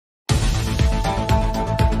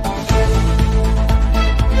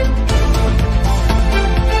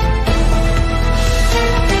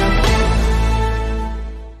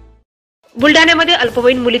बुलढाण्यामध्ये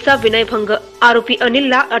अल्पवयीन मुलीचा विनयभंग, आरोपी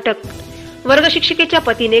अनिलला अटक। वर्ग शिक्षिकेच्या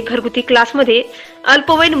पतीने घरगुती क्लासमध्ये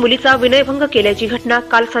अल्पवयीन मुलीचा विनयभंग केल्याची घटना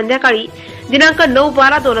काल संध्याकाळी दिनांक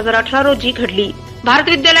 9/12/2018 रोजी घडली। भारत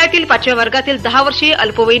विद्यालयातील 5व्या वर्गातील 10 वर्षीय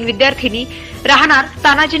अल्पवयीन विद्यार्थिनी राहणार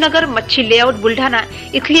तानाजीनगर मच्छी लेआउट बुलढाणा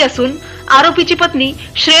इथली असून आरोपीची पत्नी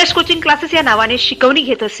श्रेयस कोचिंग क्लासेस या नावाने शिकवणी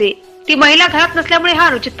घेत असे। ती महिला घरात नसल्यामुळे हा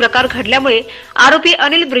अनुचित प्रकार घडल्यामुळे आरोपी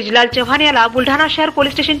अनिल ब्रिजलाल चव्हाण याला बुलढाणा शहर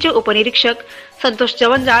पोलीस स्टेशनचे उपनिरीक्षक संतोष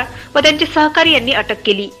जवंजाळ व त्यांचे सहकारी यांनी अटक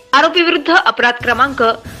केली। आरोपी विरुद्ध अपराध क्रमांक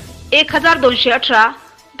 1218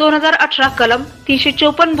 2018 कलम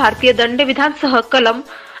 354 भारतीय दंडविधानसह कलम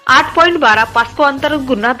 8.12 पास्को अंतर्गत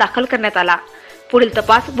गुन्हा दाखल करण्यात आला। पुढील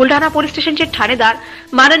तपास बुलढाणा पोलीस स्टेशनचे ठाणेदार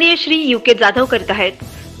माननीय श्री UK जाधव करीत आहेत।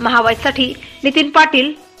 महावाईस साठी नितीन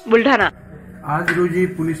पाटील, बुलढाणा। आज रोजी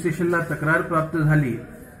पोलीस स्टेशनला तक्रार प्राप्त झाली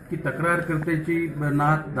की तक्रारकर्त्याची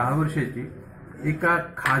नात 10 वर्षाची एका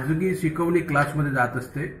खाजगी शिकवणी क्लासमध्ये जात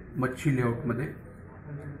असते मच्छी लेआउटमध्ये।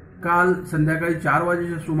 काल संध्याकाळी 4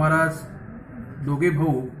 वाजेच्या सुमारास दोघे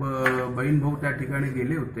बहीण भाऊ त्या ठिकाणी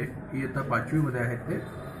गेले होते। इयत्ता 5वी मध्ये आहेत ते।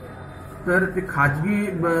 तर ते खाजगी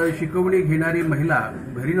शिकवणी घेणारी महिला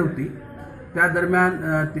घरी नव्हती। त्या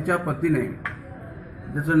दरम्यान तिच्या पतीने,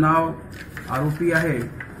 ज्याचं नाव आरोपी आहे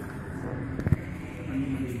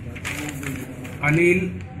अनिल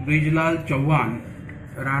ब्रिजलाल चव्हाण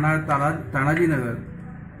राहणार तानाजीनगर,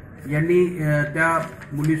 यांनी त्या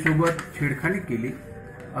मुलीसोबत छेडखानी केली,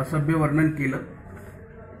 असभ्य वर्णन केलं।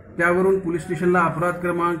 त्यावरून पोलीस स्टेशनला अपराध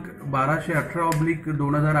क्रमांक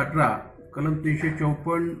 1218/2018 कलम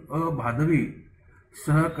 354 भादवी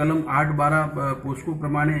सह कलम 8.12 पोस्को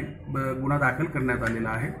प्रमाणे गुन्हा दाखल करण्यात आलेला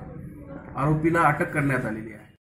आहे। आरोपीला अटक करण्यात आलेली आहे।